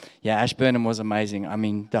yeah, Ashburnham was amazing. I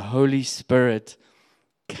mean, the Holy Spirit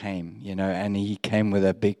came, and he came with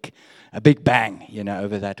a big bang,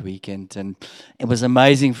 over that weekend. And it was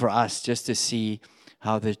amazing for us just to see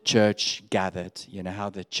how the church gathered, how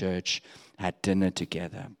the church had dinner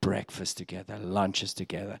together, breakfast together, lunches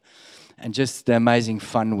together, and just the amazing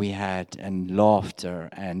fun we had and laughter.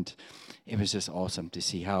 And it was just awesome to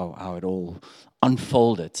see how it all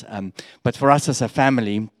unfolded. But for us as a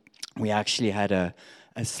family, we actually had a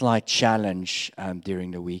slight challenge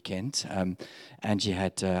during the weekend. Angie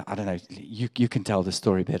had, I don't know, you can tell the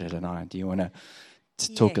story better than I. Do you want to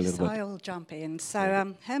talk a little bit? Yes, I'll jump in.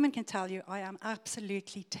 So Herman can tell you I am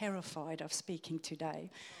absolutely terrified of speaking today.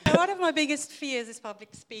 One of my biggest fears is public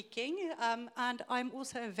speaking, and I'm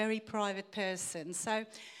also a very private person. So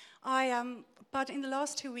but in the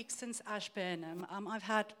last 2 weeks since Ashburnham, I've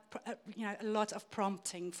had a lot of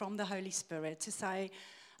prompting from the Holy Spirit to say,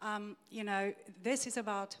 this is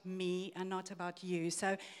about me and not about you.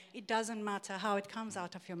 So it doesn't matter how it comes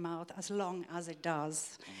out of your mouth as long as it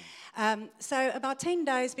does. So about 10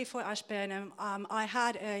 days before Ashburnham, I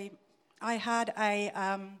had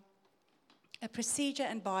a procedure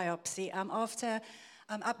and biopsy after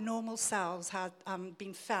abnormal cells had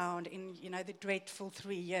been found in the dreadful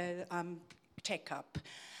 3-year checkup.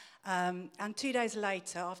 And 2 days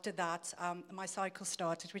later, after that, my cycle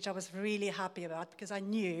started, which I was really happy about because I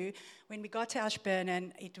knew when we got to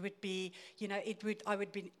Ashburnham, it would be, I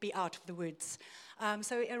would be out of the woods.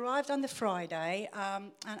 So we arrived on the Friday,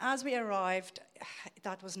 and as we arrived,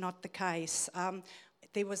 that was not the case.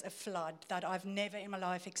 There was a flood that I've never in my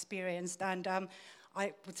life experienced, and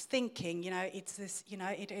I was thinking, it's this,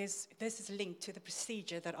 this is linked to the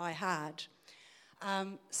procedure that I had.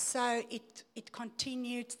 So it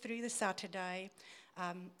continued through the Saturday,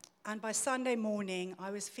 and by Sunday morning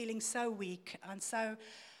I was feeling so weak and so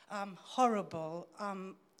horrible.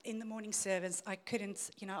 In the morning service, I couldn't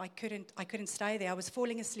stay there. I was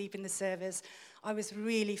falling asleep in the service. I was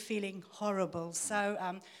really feeling horrible.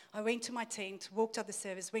 So I went to my tent, walked up the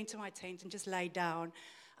service, went to my tent, and just lay down.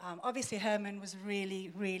 Obviously, Herman was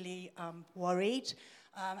really, really worried.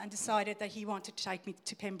 And decided that he wanted to take me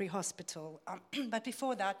to Pembury Hospital. But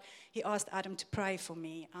before that, he asked Adam to pray for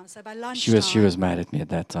me. So by lunchtime... She was mad at me at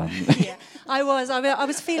that time. Yeah, I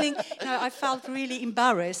was feeling, I felt really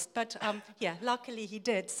embarrassed. But luckily he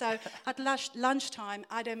did. So at lunchtime,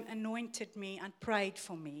 Adam anointed me and prayed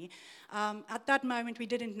for me. At that moment, we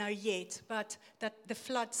didn't know yet, but that the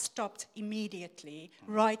flood stopped immediately,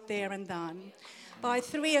 right there and then. By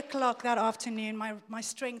 3 o'clock that afternoon, my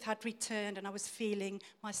strength had returned and I was feeling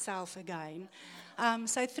myself again.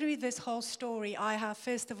 So through this whole story, I have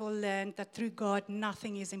first of all learned that through God,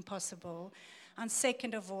 nothing is impossible. And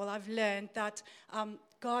second of all, I've learned that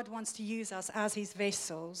God wants to use us as his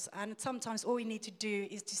vessels. And sometimes all we need to do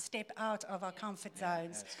is to step out of our comfort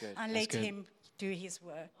zones and let him do his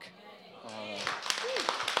work.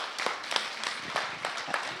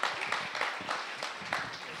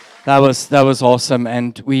 That was awesome,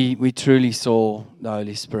 and we truly saw the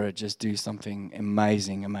Holy Spirit just do something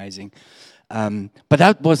amazing. But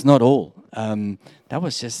that was not all. That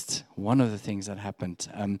was just one of the things that happened.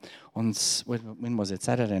 When was it?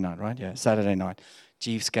 Saturday night, right? Yeah, Saturday night.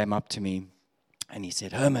 Jeeves came up to me, and he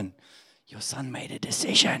said, "Herman, your son made a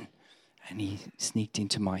decision," and he sneaked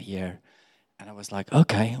into my ear, and I was like,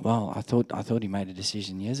 "Okay, well, I thought he made a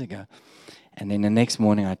decision years ago." And then the next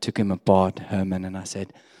morning, I took him apart, Herman, and I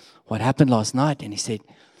said, "What happened last night?" And he said,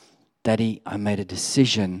 "Daddy, I made a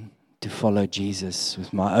decision to follow Jesus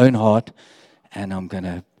with my own heart, and I'm going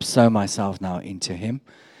to sow myself now into him."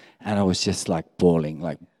 And I was just like bawling,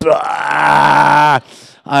 like, blah!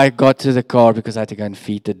 I got to the car because I had to go and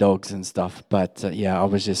feed the dogs and stuff. But I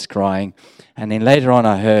was just crying. And then later on,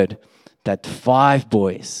 I heard that 5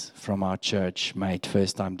 boys from our church made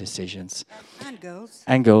first-time decisions. And girls.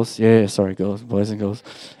 And girls, girls, boys and girls.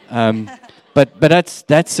 But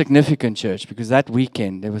that's significant, church, because that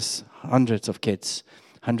weekend there was hundreds of kids,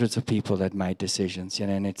 hundreds of people that made decisions,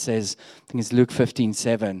 and it says, I think it's Luke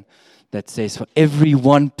 15:7, that says, for every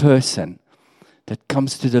one person that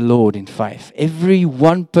comes to the Lord in faith, every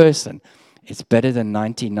one person, it's better than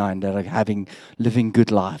 99 that are living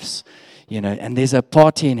good lives, and there's a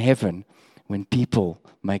party in heaven when people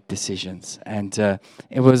make decisions, and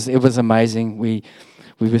it was amazing. We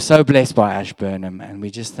were so blessed by Ashburnham, and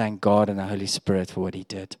we just thank God and the Holy Spirit for what he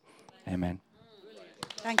did. Amen.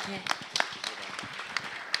 Thank you.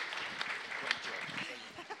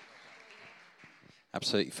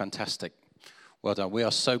 Absolutely fantastic. Well done. We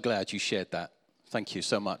are so glad you shared that. Thank you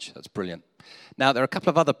so much. That's brilliant. Now, there are a couple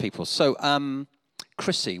of other people. So,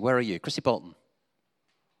 Chrissy, where are you? Chrissy Bolton.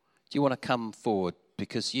 Do you want to come forward,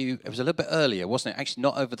 because it was a little bit earlier, wasn't it? Actually,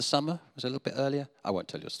 not over the summer. It was a little bit earlier. I won't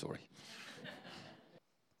tell your story.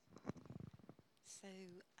 So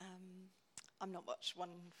I'm not much one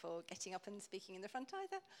for getting up and speaking in the front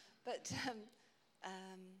either, but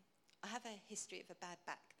I have a history of a bad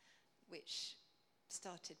back, which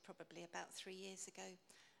started probably about 3 years ago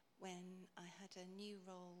when I had a new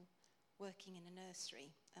role working in a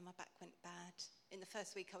nursery, and my back went bad. In the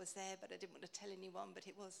first week I was there, but I didn't want to tell anyone, but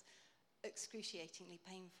it was excruciatingly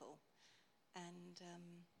painful. And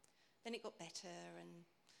then it got better, and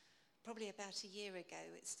probably about a year ago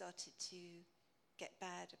it started to get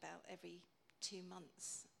bad about every 2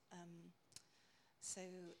 months. So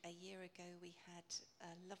a year ago we had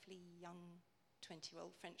a lovely young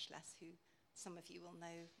 20-year-old French lass who some of you will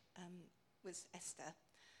know was Esther,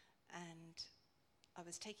 and I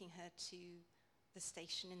was taking her to the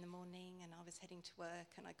station in the morning, and I was heading to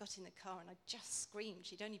work, and I got in the car and I just screamed.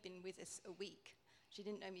 She'd only been with us a week. She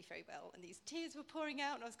didn't know me very well, and these tears were pouring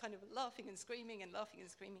out, and I was kind of laughing and screaming and laughing and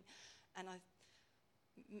screaming. And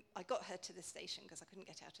I got her to the station because I couldn't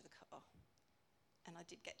get out of the car, and I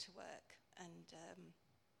did get to work, and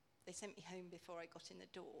they sent me home before I got in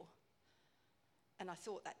the door. And I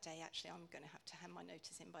thought that day, actually, I'm going to have to hand my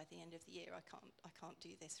notice in by the end of the year. I can't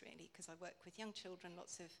do this really, because I work with young children,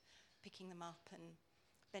 lots of picking them up and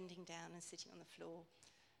bending down and sitting on the floor.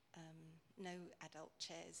 No adult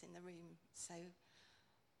chairs in the room. So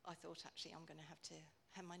I thought, actually, I'm going to have to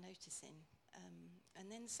hand my notice in. And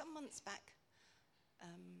then some months back,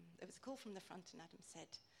 there was a call from the front, and Adam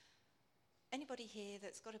said, anybody here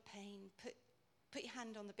that's got a pain, put your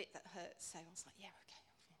hand on the bit that hurts. So I was like, yeah, okay.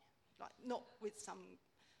 Like, not with some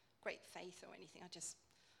great faith or anything. I just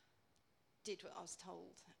did what I was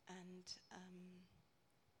told, and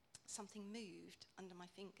something moved under my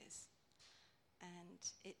fingers, and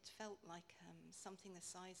it felt like something the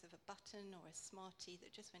size of a button or a Smartie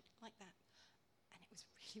that just went like that, and it was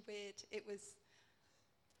really weird. It was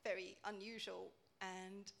very unusual,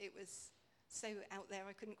 and it was so out there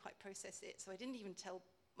I couldn't quite process it, so I didn't even tell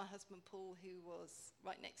my husband Paul, who was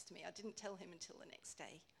right next to me. I didn't tell him until the next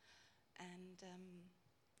day. And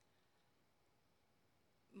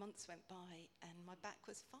months went by, and my back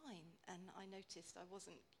was fine, and I noticed I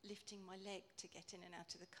wasn't lifting my leg to get in and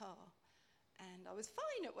out of the car, and I was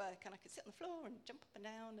fine at work, and I could sit on the floor and jump up and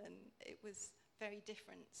down, and it was very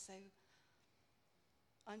different. So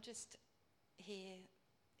I'm just here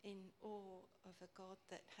in awe of a God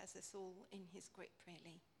that has us all in his grip,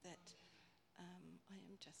 really, that I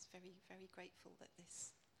am just very, very grateful that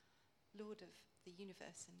this Lord of the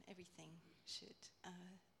universe and everything should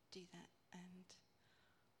do that, and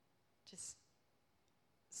just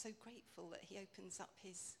so grateful that he opens up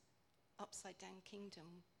his upside down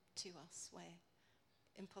kingdom to us where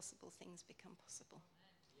impossible things become possible.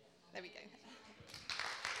 There we go.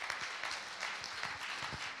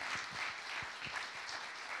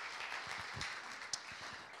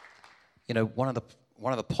 You know, one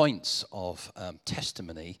of the points of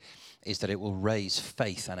testimony is that it will raise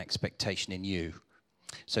faith and expectation in you.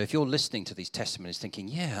 So if you're listening to these testimonies thinking,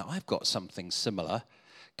 yeah, I've got something similar,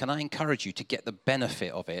 can I encourage you to get the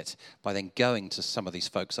benefit of it by then going to some of these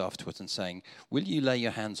folks afterwards and saying, will you lay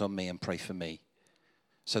your hands on me and pray for me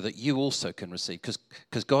so that you also can receive?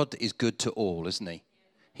 Because God is good to all, isn't he?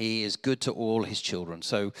 He is good to all his children.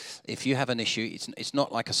 So if you have an issue, it's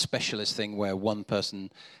not like a specialist thing where one person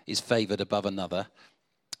is favored above another.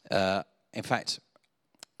 In fact,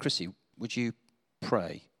 Chrissy, would you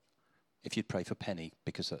pray? If you'd pray for Penny,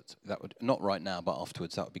 because that would, not right now, but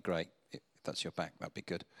afterwards, that would be great. If that's your back, that'd be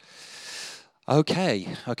good. Okay.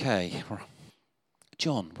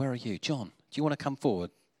 John, where are you? John, do you want to come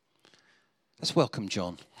forward? Let's welcome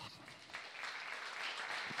John.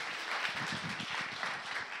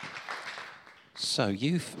 So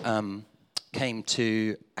you've came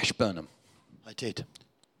to Ashburnham. I did.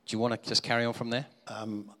 Do you want to just carry on from there?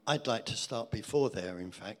 I'd like to start before there,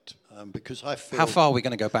 in fact, because I feel... How far are we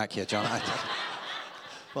going to go back here, John?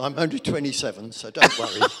 Well, I'm only 27, so don't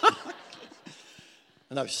worry.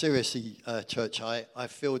 No, seriously, church, I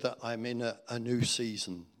feel that I'm in a new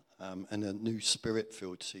season, and a new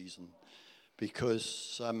spirit-filled season,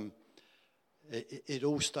 because it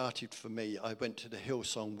all started for me. I went to the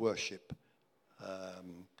Hillsong Worship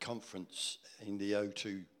conference in the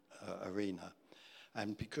O2 arena,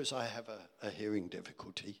 and because I have a hearing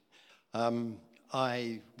difficulty,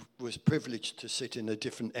 I was privileged to sit in a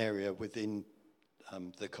different area within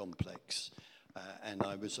the complex, and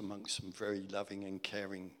I was amongst some very loving and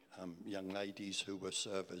caring young ladies who were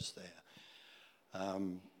servers there.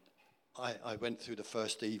 I went through the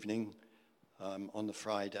first evening on the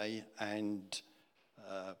Friday, and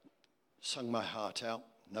sung my heart out.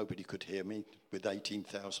 Nobody could hear me with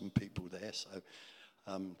 18,000 people there, so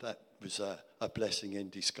that was a blessing in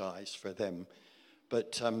disguise for them.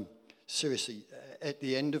 But seriously, at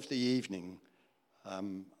the end of the evening,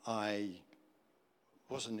 I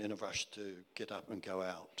wasn't in a rush to get up and go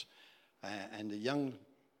out. And a young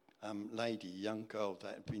young girl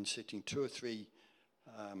that had been sitting 2 or 3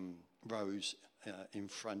 rows in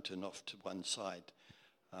front and off to one side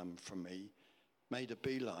from me, made a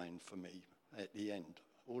beeline for me at the end.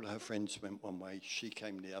 All her friends went one way, she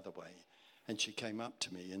came the other way. And she came up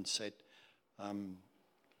to me and said,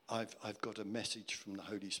 I've got a message from the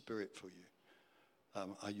Holy Spirit for you.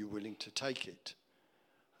 Are you willing to take it?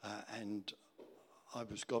 And I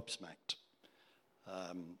was gobsmacked.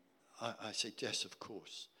 I said, yes, of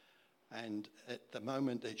course. And at the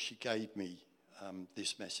moment that she gave me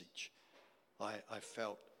this message, I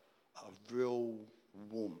felt a real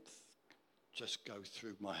warmth just go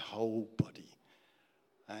through my whole body.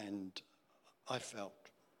 And I felt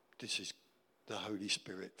this is the Holy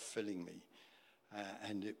Spirit filling me.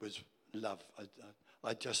 And it was love.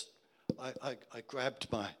 I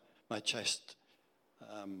grabbed my chest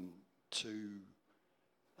to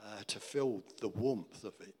feel the warmth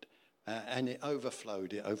of it. And it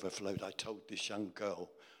overflowed. I told this young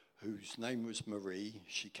girl, whose name was Marie,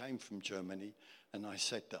 she came from Germany, and I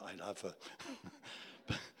said that I love her.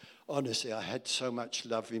 But honestly, I had so much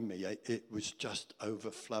love in me, it was just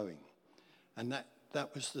overflowing. And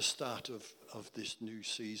that was the start of this new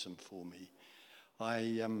season for me.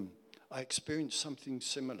 I experienced something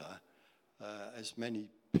similar, as many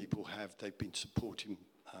people have. They've been supporting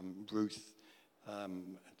Ruth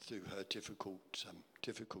through her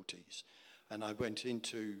difficulties. And I went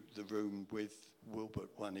into the room with Wilbert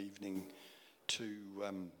one evening to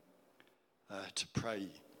pray,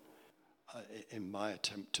 in my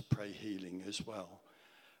attempt to pray healing as well.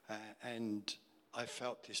 And I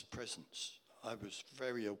felt this presence. I was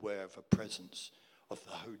very aware of a presence of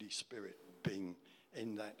the Holy Spirit being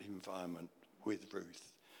in that environment with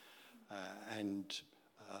Ruth. And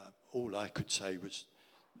all I could say was,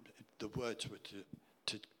 the words were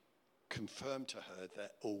to confirm to her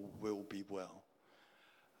that all will be well.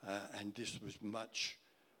 And this was much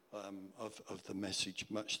of the message,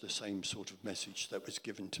 much the same sort of message that was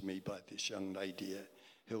given to me by this young lady at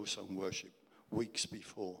Hillsong Worship weeks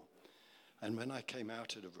before. And when I came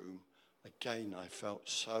out of the room, again, I felt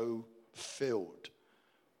so filled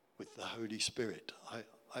with the Holy Spirit.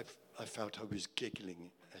 I felt I was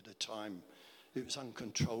giggling at a time. It was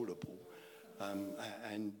uncontrollable.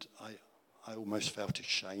 And I almost felt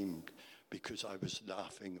ashamed because I was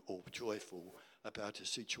laughing or joyful about a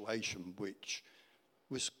situation which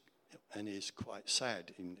was and is quite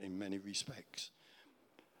sad in many respects.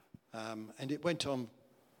 And it went on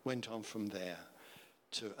from there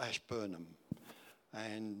to Ashburnham.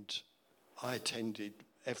 And I attended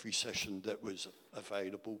every session that was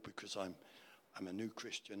available because I'm a new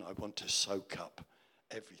Christian. I want to soak up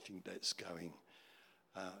everything that's going.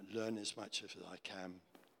 Learn as much as I can,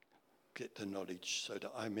 get the knowledge so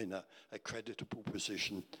that I'm in a creditable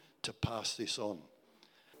position to pass this on.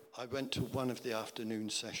 I went to one of the afternoon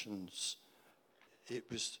sessions. It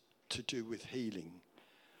was to do with healing.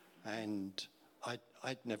 And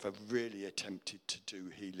I'd never really attempted to do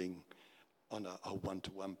healing on a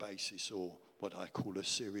one-to-one basis or what I call a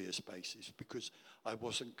serious basis because I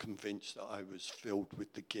wasn't convinced that I was filled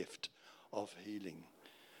with the gift of healing.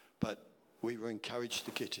 But we were encouraged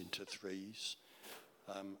to get into threes.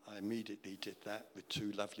 I immediately did that with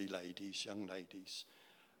 2 lovely ladies, young ladies,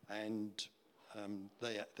 and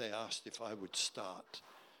they asked if I would start.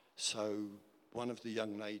 So one of the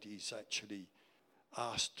young ladies actually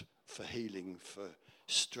asked for healing for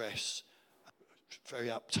stress, very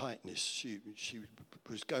uptightness. She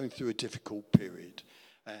was going through a difficult period,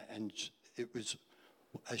 and it was,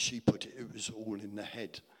 as she put it, it was all in the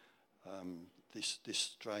head, this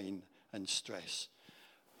strain and stress.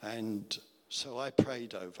 And so I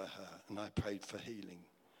prayed over her, and I prayed for healing.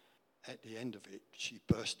 At the end of it, she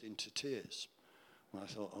burst into tears. And I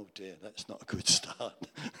thought, oh dear, that's not a good start.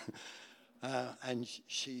 And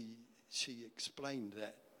she explained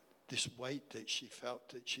that this weight that she felt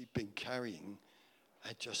that she'd been carrying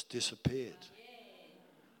had just disappeared.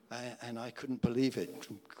 And I couldn't believe it.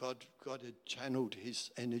 God had channeled his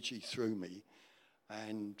energy through me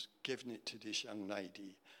and given it to this young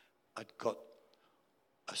lady. I'd got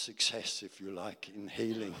a success, if you like, in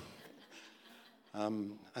healing.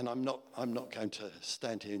 And I'm not going to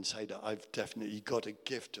stand here and say that I've definitely got a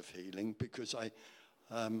gift of healing because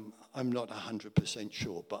I'm not 100%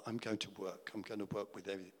 sure, but I'm going to work. I'm going to work with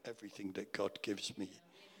everything that God gives me.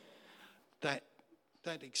 That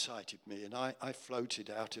that excited me, and I floated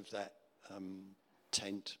out of that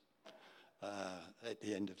tent at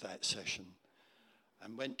the end of that session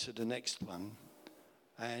and went to the next one,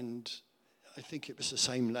 and I think it was the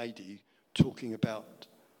same lady talking about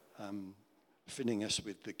filling us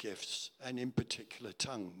with the gifts, and in particular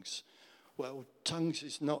tongues. Well, tongues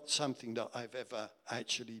is not something that I've ever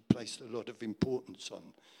actually placed a lot of importance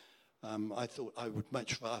on. I thought I would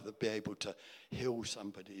much rather be able to heal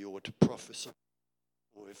somebody or to prophesy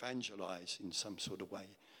or evangelize in some sort of way.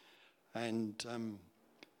 And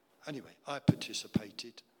anyway, I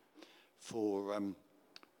participated for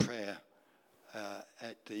prayer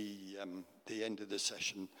at the end of the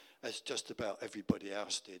session, as just about everybody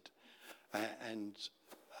else did. And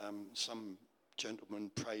some gentleman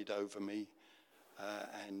prayed over me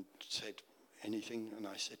and said, anything? And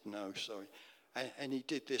I said, no, sorry. And he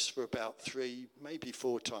did this for about 3, maybe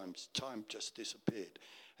 4 times. Time just disappeared.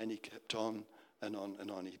 And he kept on and on and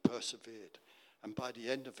on. He persevered. And by the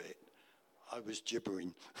end of it, I was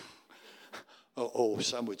gibbering. or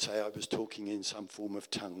some would say I was talking in some form of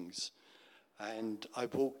tongues. And I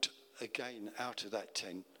walked again out of that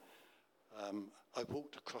tent. I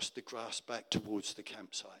walked across the grass back towards the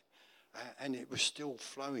campsite. And it was still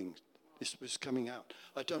flowing. This was coming out.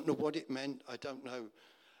 I don't know what it meant. I don't know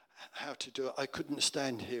how to do it. I couldn't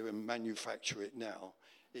stand here and manufacture it now.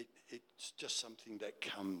 It's just something that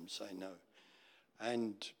comes, I know.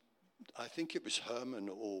 And I think it was Herman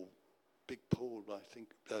or Big Paul, I think,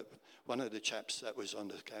 one of the chaps that was on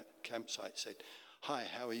the campsite said, hi,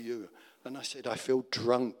 how are you? And I said, I feel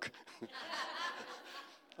drunk.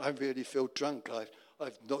 I really feel drunk.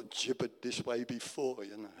 I've not gibbered this way before,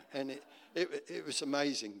 you know. And it was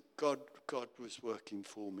amazing. God was working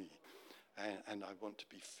for me. And I want to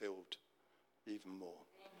be filled even more.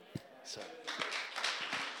 So.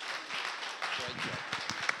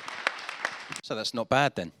 So that's not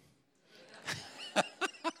bad then.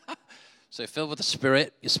 So filled with the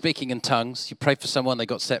Spirit, you're speaking in tongues, you pray for someone, they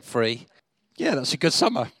got set free. Yeah, that's a good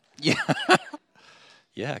summer. Yeah.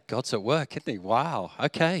 Yeah, God's at work, isn't he? Wow,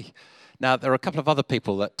 okay. Now, there are a couple of other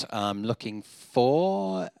people that I'm looking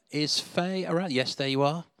for. Is Faye around? Yes, there you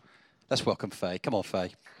are. Let's welcome Faye. Come on,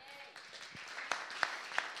 Faye.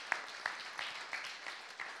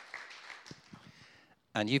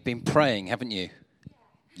 And you've been praying, haven't you?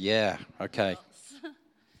 Yeah, okay.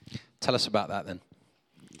 Tell us about that then.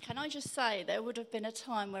 Can I just say, there would have been a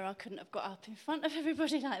time where I couldn't have got up in front of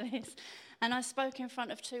everybody like this. And I spoke in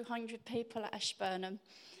front of 200 people at Ashburnham.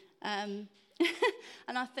 And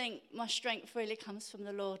I think my strength really comes from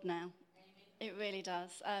the Lord now. It really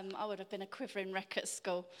does. I would have been a quivering wreck at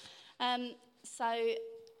school. So,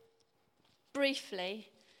 briefly,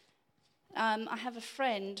 I have a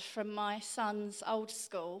friend from my son's old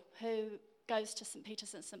school who goes to St.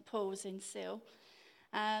 Peter's and St. Paul's in Seal.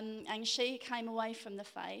 And she came away from the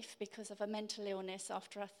faith because of a mental illness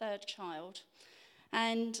after her 3rd child.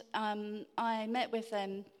 And I met with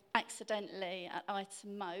them accidentally at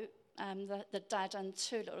Iton Moat, the dad and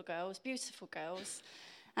 2 little girls, beautiful girls.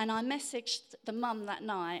 And I messaged the mum that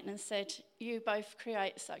night and said, you both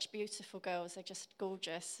create such beautiful girls, they're just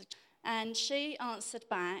gorgeous. And she answered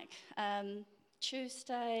back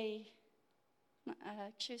Tuesday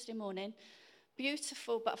morning,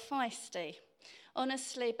 beautiful but feisty.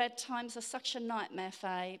 Honestly, bedtimes are such a nightmare,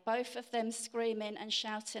 Faye. Both of them screaming and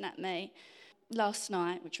shouting at me last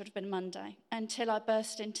night, which would have been Monday, until I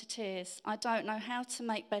burst into tears. I don't know how to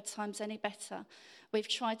make bedtimes any better. We've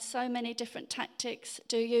tried so many different tactics.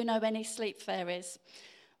 Do you know any sleep fairies?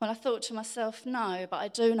 Well, I thought to myself, no, but I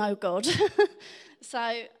do know God.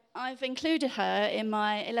 So I've included her in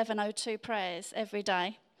my 11:02 prayers every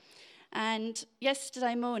day. And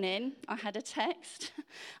yesterday morning, I had a text.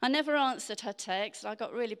 I never answered her text. I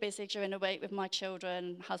got really busy during the week with my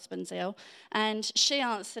children, husband's ill. And she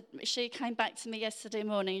came back to me yesterday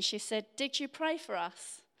morning. She said, did you pray for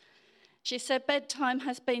us? She said, bedtime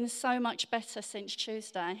has been so much better since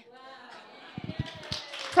Tuesday. Wow.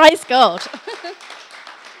 Praise God.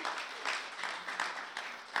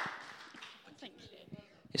 Thank you.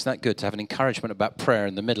 Isn't that good to have an encouragement about prayer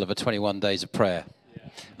in the middle of a 21 days of prayer?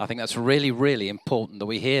 I think that's really, really important that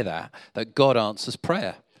we hear that God answers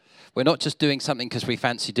prayer. We're not just doing something because we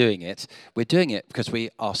fancy doing it. We're doing it because we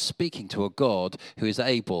are speaking to a God who is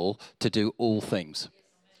able to do all things.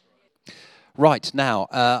 Right, now,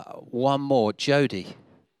 one more. Jody,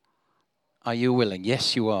 are you willing?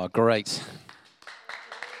 Yes, you are. Great.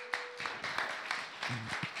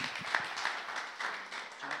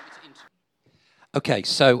 Okay,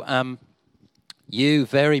 so you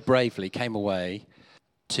very bravely came away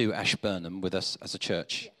to Ashburnham with us as a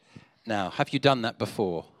church. Now, have you done that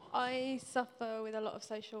before? I suffer with a lot of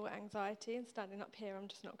social anxiety, and standing up here, I'm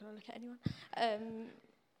just not going to look at anyone.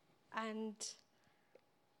 And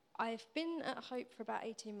I've been at Hope for about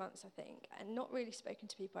 18 months, I think, and not really spoken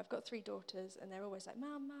to people. I've got 3 daughters, and they're always like,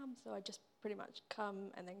 Mum, Mum, so I just pretty much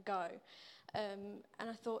come and then go. And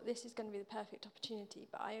I thought this is going to be the perfect opportunity,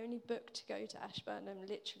 but I only booked to go to Ashburnham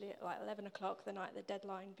literally at like 11 o'clock the night of the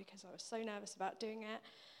deadline because I was so nervous about doing it.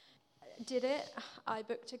 Did it. I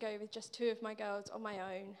booked to go with just 2 of my girls on my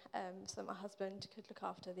own, so that my husband could look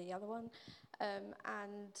after the other one.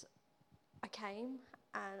 And I came,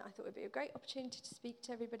 and I thought it would be a great opportunity to speak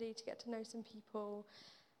to everybody, to get to know some people.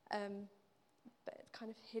 But it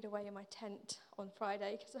kind of hid away in my tent on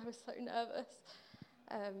Friday because I was so nervous.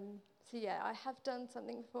 So yeah, I have done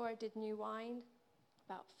something before. I did New Wine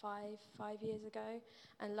about five years ago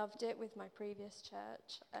and loved it with my previous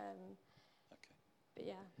church. But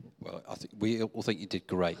yeah. Well, I think we all think you did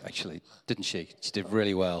great, actually, didn't she? She did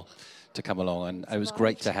really well to come along, and it was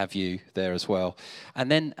great to have you there as well.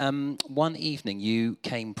 And then one evening you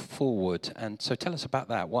came forward, and so tell us about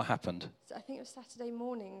that. What happened? So I think it was Saturday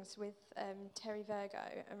mornings with Terry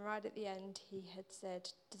Virgo, and right at the end he had said,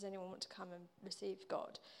 does anyone want to come and receive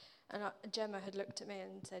God? And Gemma had looked at me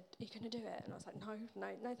and said, are you going to do it? And I was like,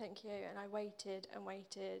 no, thank you. And I waited and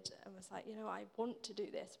was like, I want to do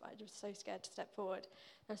this, but I was so scared to step forward.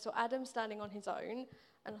 And I saw Adam standing on his own,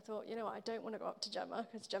 and I thought, I don't want to go up to Gemma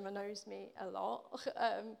because Gemma knows me a lot.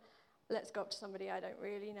 Let's go up to somebody I don't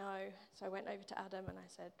really know. So I went over to Adam and I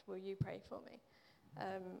said, will you pray for me?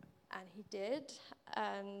 And he did.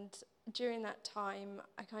 And during that time,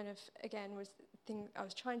 I kind of, again, I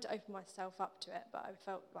was trying to open myself up to it, but I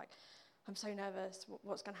felt like, I'm so nervous,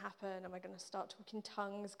 what's going to happen? Am I going to start talking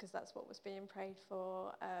tongues? Because that's what was being prayed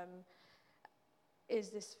for. Is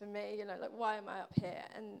this for me? Why am I up here?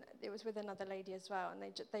 And it was with another lady as well, and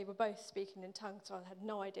they were both speaking in tongues, so I had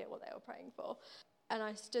no idea what they were praying for. And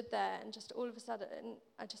I stood there, and just all of a sudden,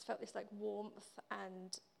 I just felt this warmth,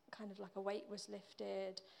 and kind of like a weight was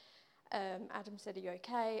lifted. Adam said, are you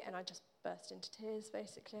okay? And I just burst into tears,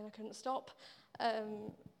 basically, and I couldn't stop.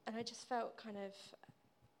 And I just felt kind of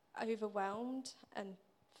overwhelmed and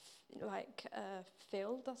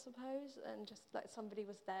filled, I suppose, and just like somebody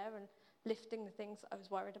was there and lifting the things I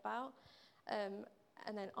was worried about. And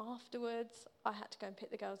then afterwards, I had to go and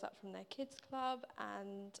pick the girls up from their kids' club,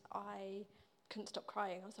 and I couldn't stop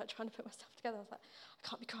crying. I was trying to put myself together. I was like, I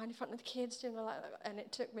can't be crying in front of the kids, and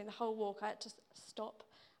it took me the whole walk. I had to stop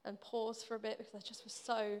and pause for a bit because I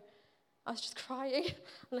was just crying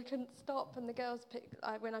and I couldn't stop. And the girls,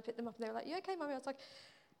 when I picked them up, and they were like, you okay, Mummy? I was like,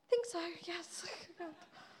 I think so, yes.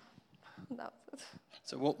 That was it.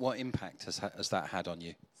 So what impact has that had on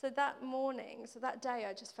you? So that day,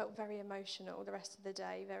 I just felt very emotional the rest of the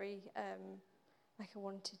day, very, I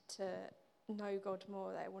wanted to know God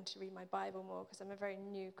more, that I wanted to read my Bible more, because I'm a very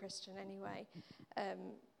new Christian anyway.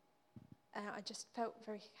 And I just felt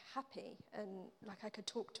very happy, and I could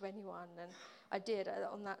talk to anyone, and I did.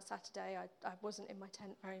 On that Saturday, I wasn't in my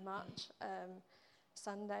tent very much.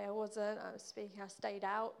 Sunday, I wasn't. I was speaking. I stayed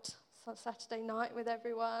out Saturday night with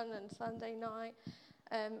everyone, and Sunday night.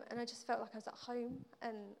 And I just felt like I was at home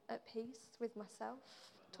and at peace with myself,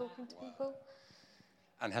 talking to people.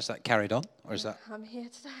 And has that carried on, or is that? I'm here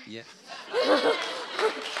today. Yeah. Well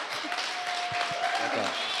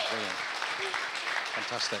done. Brilliant.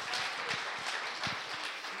 Fantastic.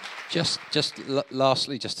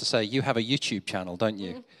 Lastly, just to say, you have a YouTube channel, don't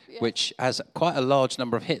you? Yes. Which has quite a large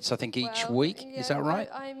number of hits, I think, each week. Yeah, is that right?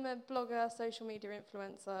 I'm a blogger, social media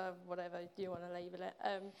influencer, whatever you want to label it.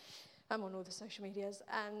 I'm on all the social medias,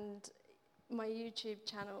 and my YouTube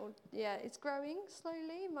channel, it's growing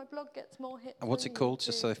slowly. My blog gets more hits. And what's it called,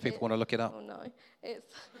 just so if people want to look it up? Oh, no.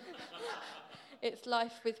 It's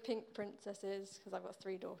Life with Pink Princesses, because I've got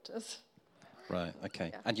 3 daughters. Right,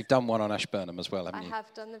 okay. Yeah. And you've done one on Ashburnham as well, haven't you? I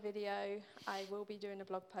have done the video. I will be doing a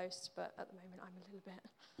blog post, but at the moment I'm a little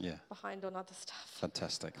bit behind on other stuff.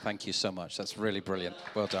 Fantastic. Thank you so much. That's really brilliant.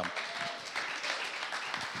 Well done.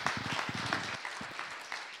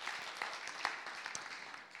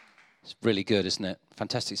 It's really good, isn't it?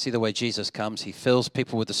 Fantastic. See the way Jesus comes. He fills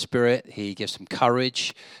people with the Spirit. He gives them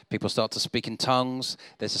courage. People start to speak in tongues.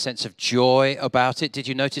 There's a sense of joy about it. Did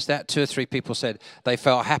you notice that? 2 or 3 people said they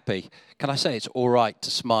felt happy. Can I say it's all right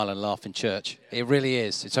to smile and laugh in church? It really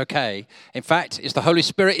is. It's okay. In fact, it's the Holy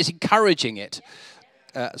Spirit is encouraging it.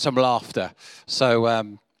 Some laughter.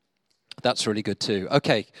 So that's really good too.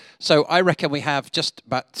 Okay, so I reckon we have just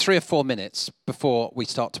about 3 or 4 minutes before we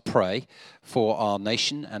start to pray for our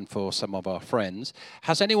nation and for some of our friends.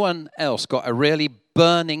 Has anyone else got a really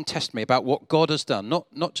burning testimony about what God has done?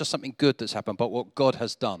 Not just something good that's happened, but what God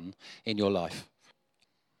has done in your life?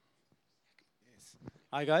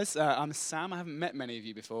 Hi guys, I'm Sam. I haven't met many of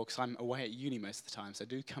you before because I'm away at uni most of the time, so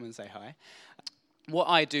do come and say hi. What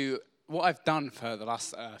I've done for the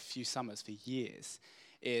last few summers, for years,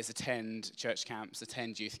 is attend church camps,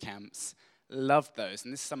 attend youth camps. Loved those,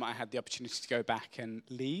 and this summer I had the opportunity to go back and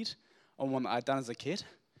lead on one that I'd done as a kid.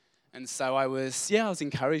 And so I was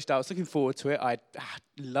encouraged. I was looking forward to it. I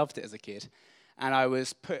loved it as a kid. And I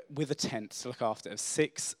was put with a tent to look after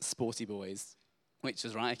 6 sporty boys, which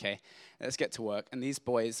was, right, okay, let's get to work. And these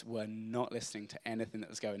boys were not listening to anything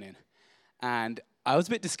that was going in. And I was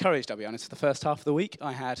a bit discouraged, I'll be honest. For the first half of the week,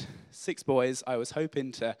 I had 6 boys I was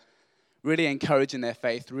hoping to really encourage in their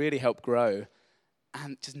faith, really help grow.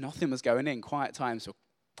 And just nothing was going in. Quiet times were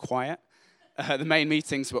quiet. The main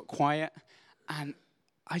meetings were quiet. And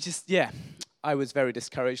I was very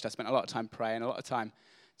discouraged. I spent a lot of time praying, a lot of time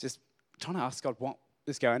just trying to ask God what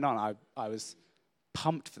is going on. I was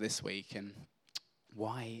pumped for this week, and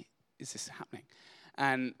why is this happening?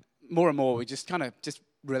 And more, we just kind of just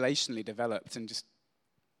relationally developed and just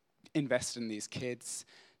invested in these kids.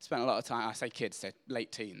 Spent a lot of time, I say kids, they're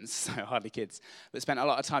late teens, so hardly kids, but spent a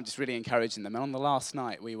lot of time just really encouraging them. And on the last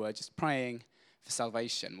night, we were just praying for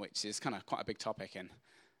salvation, which is kind of quite a big topic, and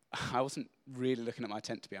I wasn't really looking at my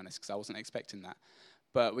tent, to be honest, because I wasn't expecting that.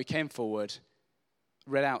 But we came forward,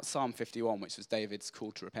 read out Psalm 51, which was David's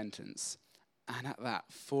call to repentance, and at that,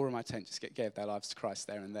 4 of my tent just gave their lives to Christ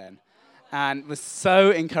there and then, and was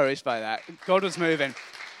so encouraged by that. God was moving.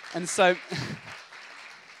 And so,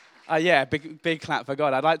 big clap for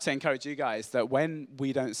God. I'd like to encourage you guys that when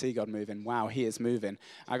we don't see God moving, wow, he is moving.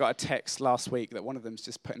 I got a text last week that one of them's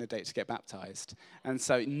just putting a date to get baptized. And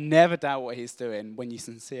so never doubt what he's doing when you're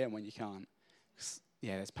sincere and when you can't.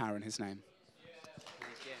 Yeah, there's power in his name.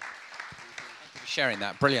 Thank you for sharing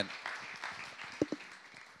that. Brilliant.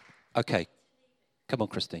 Okay. Come on,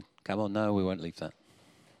 Christine. Come on. No, we won't leave that.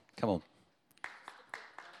 Come on.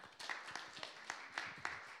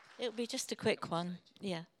 It'll be just a quick one.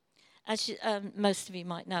 Yeah. As most of you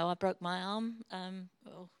might know, I broke my arm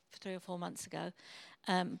 3 or 4 months ago.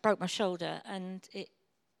 Broke my shoulder, and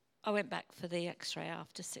I went back for the x-ray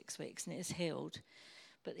after 6 weeks, and it is healed.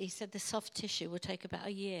 But he said the soft tissue will take about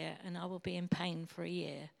a year, and I will be in pain for a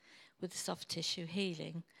year with the soft tissue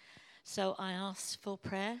healing. So I asked for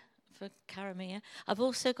prayer for Karamia. I've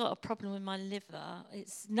also got a problem with my liver.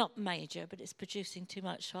 It's not major, but it's producing too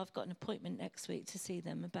much, so I've got an appointment next week to see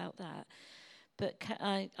them about that. But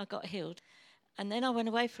I got healed. And then I went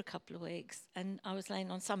away for a couple of weeks, and I was laying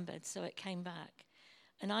on sunbed, so it came back.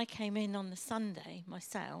 And I came in on the Sunday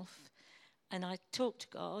myself, and I talked to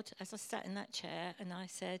God as I sat in that chair, and I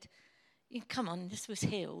said, come on, this was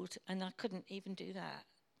healed, and I couldn't even do that.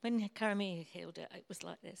 When Karamia healed it, it was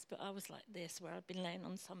like this, but I was like this, where I'd been laying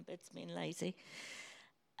on sunbeds being lazy.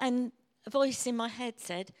 And a voice in my head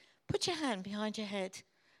said, put your hand behind your head.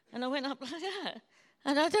 And I went up like that.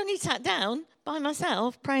 And I'd only sat down by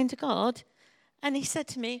myself, praying to God. And he said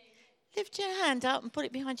to me, lift your hand up and put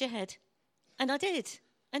it behind your head. And I did.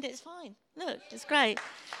 And it's fine. Look, it's great.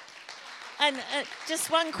 And just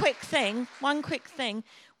one quick thing.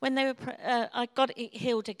 When they were, I got it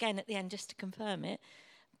healed again at the end just to confirm it.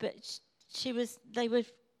 But they were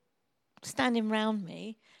standing round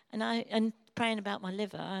me and praying about my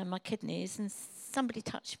liver and my kidneys, and somebody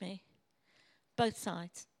touched me, both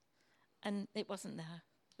sides. And it wasn't there.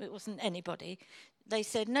 It wasn't anybody. They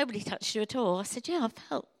said, nobody touched you at all. I said, yeah, I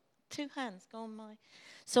felt 2 hands go on my...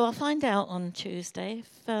 So I'll find out on Tuesday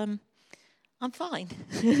if I'm fine.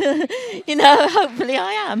 Hopefully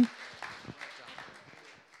I am.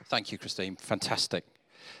 Thank you, Christine. Fantastic.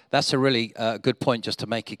 That's a really good point just to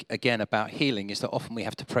make again about healing, is that often we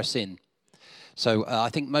have to press in. So I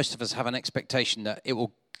think most of us have an expectation that it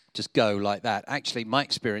will just go like that. Actually, my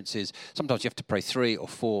experience is sometimes you have to pray 3 or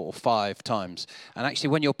 4 or 5 times. And actually,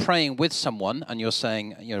 when you're praying with someone and you're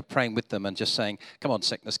saying, praying with them and just saying, come on,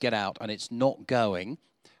 sickness, get out, and it's not going,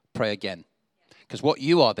 pray again. Because what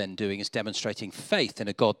you are then doing is demonstrating faith in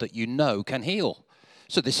a God that you know can heal.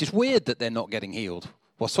 So this is weird that they're not getting healed.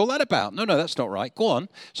 What's all that about? No, that's not right. Go on.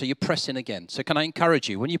 So you press in again. So can I encourage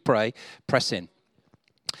you, when you pray, press in.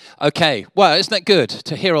 Okay. Well, isn't that good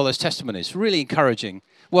to hear all those testimonies? Really encouraging.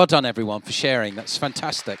 Well done, everyone, for sharing. That's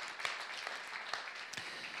fantastic.